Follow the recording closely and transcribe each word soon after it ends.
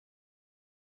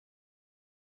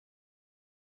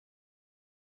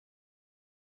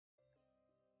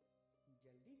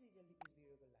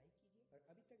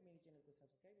मेरे चैनल को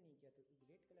सब्सक्राइब नहीं किया तो इस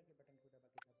रेड कलर के बटन को दबा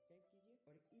के सब्सक्राइब कीजिए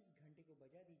और इस घंटे को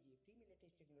बजा दीजिए फ्री में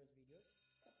लेटेस्ट टेक्नोलॉजी वीडियोस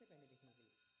सबसे पहले देखने के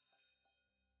लिए।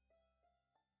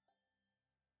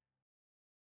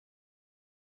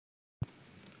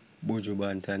 Buju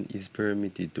BANTON is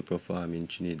permitted to perform in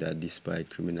Trinidad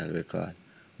despite criminal record.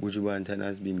 Buju BANTON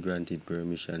has been granted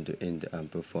permission to enter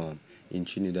and perform in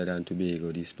Trinidad and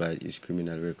Tobago despite his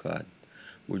criminal record.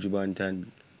 Buju BANTON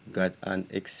got an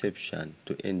exception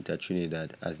to enter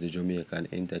Trinidad as the Jamaican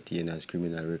entertainer's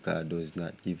criminal record does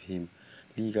not give him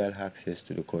legal access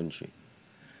to the country.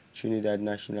 Trinidad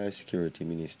National Security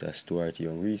Minister Stuart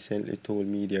recently told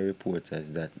media reporters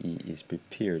that he is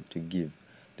prepared to give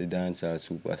the dancehall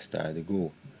superstar the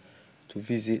go to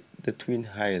visit the Twin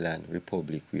Island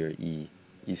Republic where he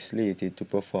is slated to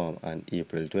perform on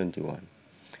April 21.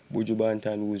 Buju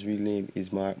BANTON, whose real name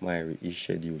is Marcus MYRIE, is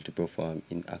scheduled to perform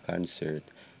in a concert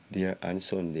there on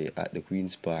Sunday at the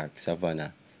Queen's Park,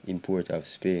 Savannah, in Port of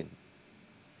Spain,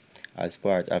 as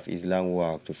part of his Long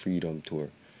Walk to Freedom tour.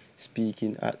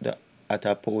 Speaking at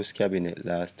a post-cabinet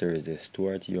last Thursday,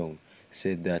 Stuart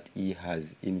said that he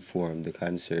has informed the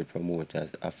concert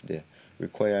promoters of the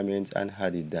requirements and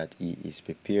added that he is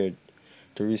prepared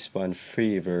to respond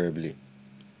favorably.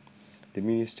 The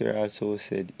minister also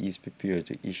said he is prepared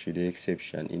to issue the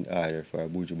exception in order for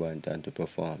Buju BANTON to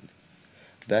perform.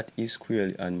 That is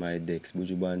squarely on my decks.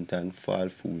 Buju BANTON fall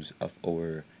fools of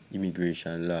our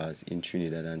immigration laws in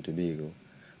Trinidad and Tobago.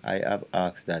 I have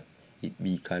asked that it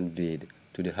be conveyed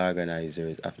to the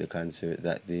organisers of the concert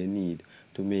that they need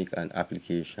to make an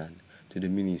application to the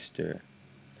minister.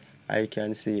 I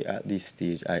can say at this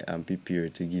stage I am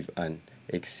prepared to give an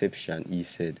exception, he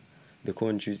said. The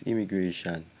country's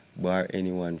immigration bar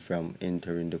anyone from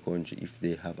entering the country if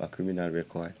they have a criminal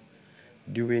record.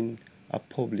 During a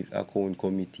public account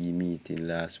committee meeting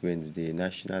last Wednesday,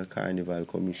 National Carnival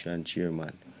Commission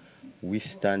Chairman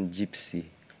Winston Gypsy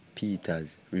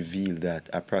Peters revealed that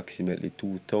approximately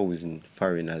 2,000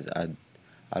 foreigners had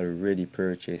already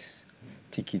purchased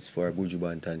tickets for Buju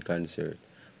BANTON concert.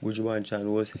 Buju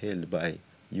BANTON was held by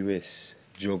U.S.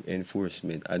 Drug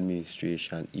Enforcement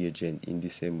Administration agent in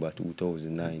December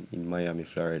 2009 in Miami,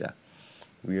 Florida,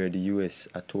 where the U.S.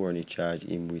 attorney charged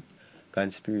him with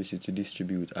conspiracy to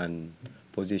distribute and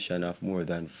possession of more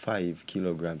than 5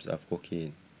 kilograms of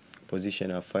cocaine,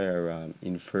 possession of firearm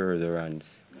in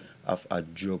furtherance of a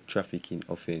drug trafficking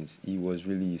offense. He was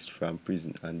released from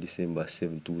prison on December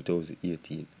 7,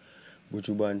 2018.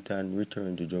 Buju BANTON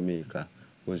returned to Jamaica,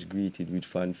 was greeted with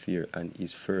fanfare, and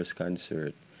his first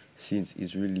concert since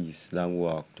his release, Long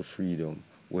Walk to Freedom,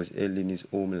 was held in his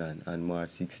homeland on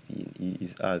March 16. He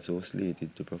is also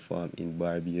slated to perform in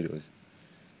Barbados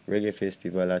Reggae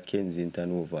Festival at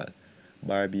Kensington Oval,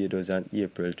 Barbados on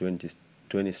April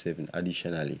 27.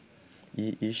 Additionally,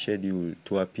 he is scheduled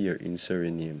to appear in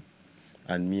Suriname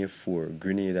on May 4,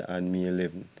 Grenada on May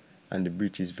 11, and the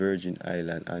British Virgin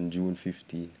Islands on June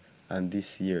 15, and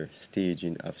this year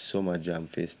staging of Summer Jam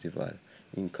Festival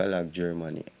in Cologne,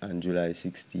 Germany on July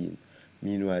 16.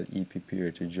 Meanwhile, he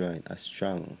prepared to join a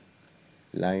strong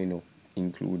lineup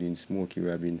including Smokey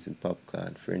Robinson,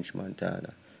 Popcorn, French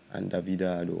Montana, and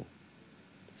Davidado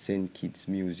St. Kitts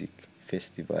Music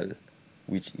Festival,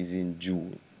 which is in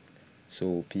June.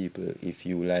 So people, if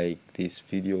you like this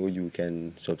video, you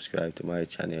can subscribe to my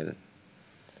channel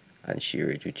and share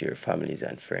it with your families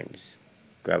and friends.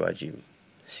 Grab a gym.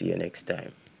 See you next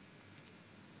time.